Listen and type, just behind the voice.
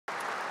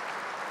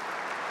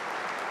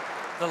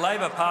The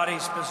Labor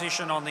Party's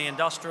position on the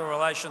industrial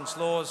relations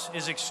laws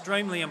is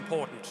extremely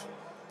important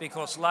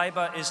because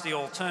Labor is the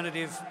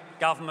alternative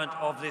government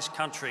of this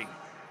country.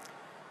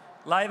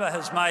 Labor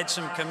has made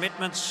some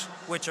commitments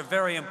which are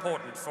very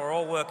important for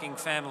all working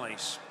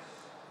families.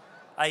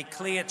 A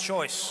clear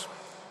choice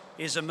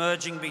is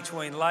emerging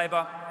between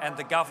Labor and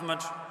the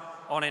government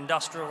on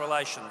industrial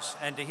relations.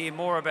 And to hear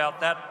more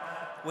about that,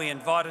 we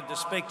invited to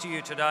speak to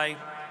you today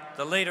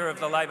the Leader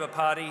of the Labor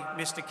Party,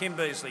 Mr. Kim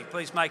Beazley.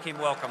 Please make him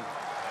welcome.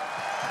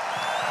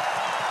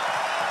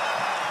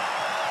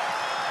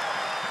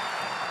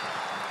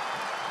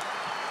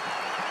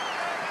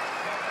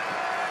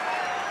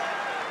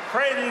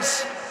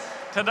 Friends,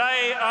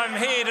 today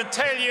I'm here to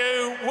tell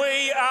you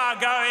we are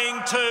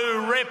going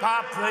to rip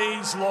up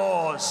these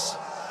laws.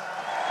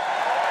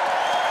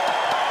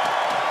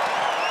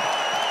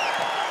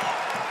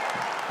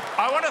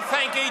 I want to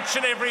thank each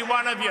and every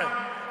one of you,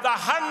 the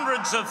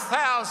hundreds of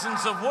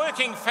thousands of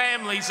working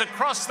families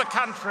across the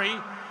country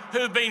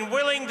who've been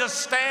willing to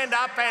stand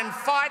up and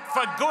fight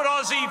for good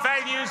Aussie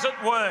values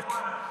at work.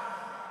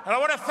 And I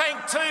want to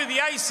thank too the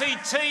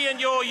ACT and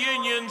your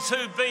unions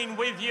who've been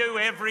with you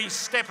every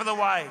step of the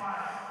way.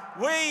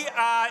 We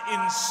are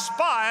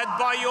inspired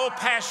by your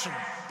passion,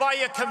 by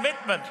your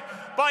commitment,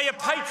 by your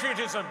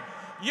patriotism.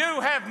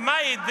 You have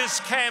made this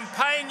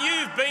campaign.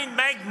 You've been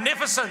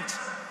magnificent.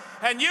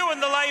 And you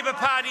and the Labor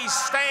Party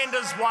stand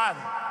as one.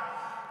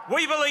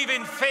 We believe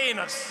in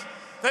fairness,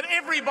 that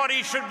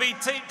everybody should be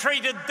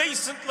treated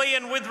decently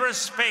and with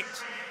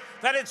respect,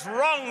 that it's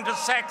wrong to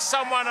sack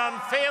someone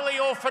unfairly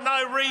or for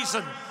no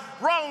reason,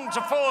 wrong to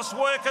force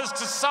workers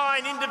to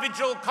sign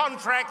individual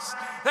contracts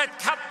that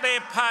cut their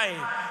pay,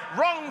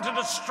 wrong to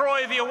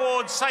destroy the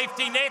award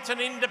safety net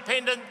and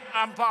independent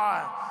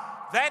umpire.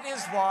 That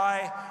is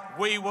why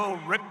we will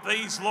rip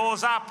these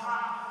laws up,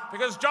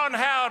 because John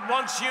Howard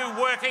wants you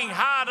working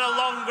harder,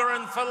 longer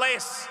and for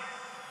less.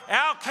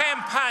 Our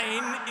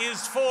campaign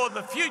is for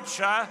the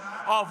future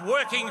of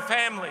working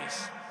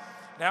families.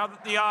 Now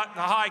that the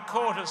High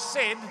Court has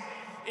said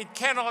it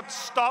cannot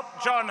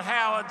stop John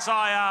Howard's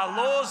IR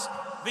laws,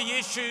 the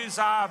issues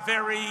are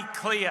very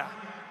clear.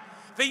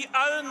 The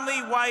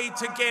only way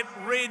to get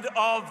rid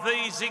of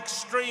these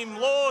extreme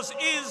laws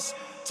is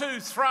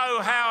to throw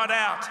Howard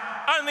out.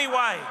 Only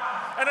way.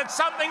 And it's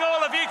something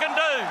all of you can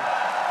do.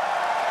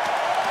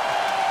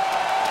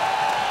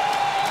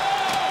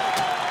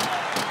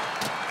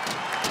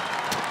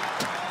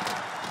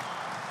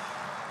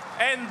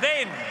 And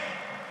then,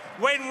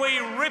 when we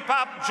rip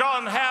up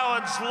John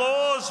Howard's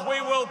laws, we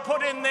will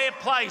put in their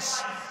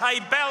place a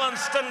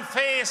balanced and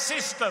fair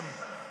system.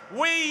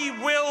 We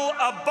will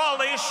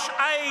abolish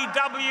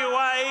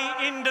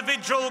AWA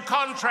individual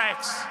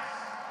contracts.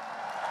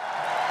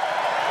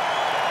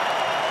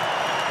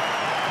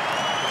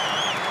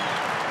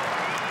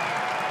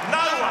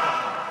 No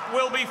one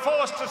will be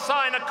forced to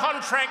sign a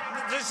contract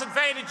that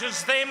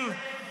disadvantages them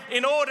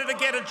in order to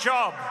get a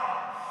job.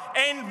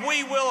 And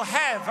we will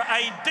have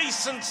a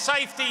decent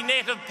safety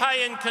net of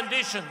pay and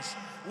conditions.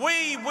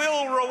 We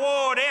will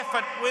reward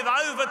effort with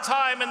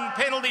overtime and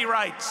penalty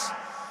rates.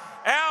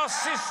 Our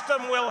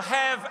system will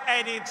have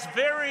at its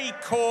very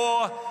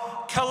core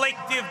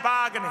collective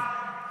bargaining.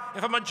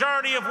 If a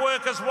majority of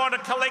workers want a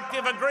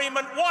collective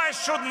agreement, why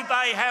shouldn't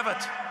they have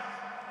it?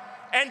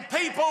 And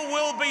people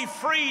will be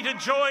free to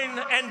join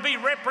and be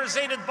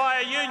represented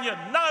by a union.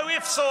 No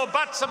ifs or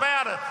buts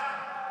about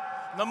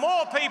it. The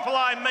more people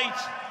I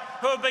meet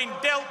who have been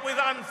dealt with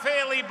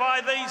unfairly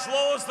by these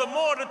laws, the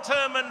more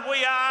determined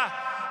we are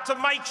to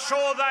make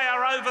sure they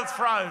are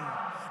overthrown.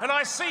 And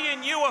I see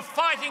in you a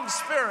fighting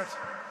spirit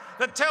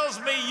that tells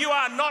me you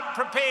are not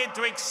prepared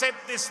to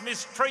accept this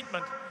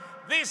mistreatment.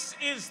 This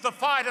is the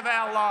fight of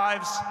our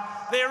lives.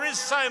 There is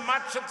so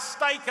much at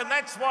stake, and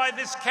that's why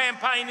this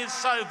campaign is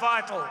so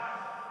vital.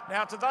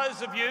 Now, to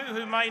those of you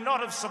who may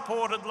not have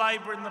supported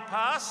Labor in the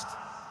past,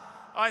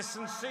 I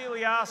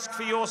sincerely ask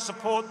for your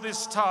support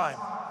this time.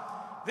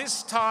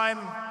 This time,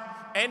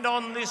 and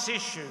on this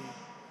issue,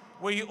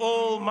 we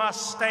all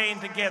must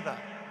stand together.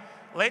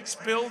 Let's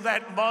build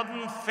that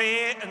modern,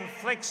 fair and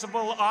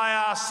flexible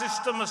IR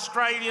system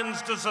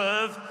Australians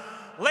deserve.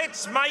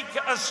 Let's make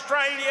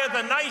Australia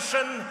the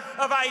nation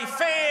of a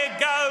fair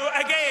go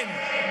again.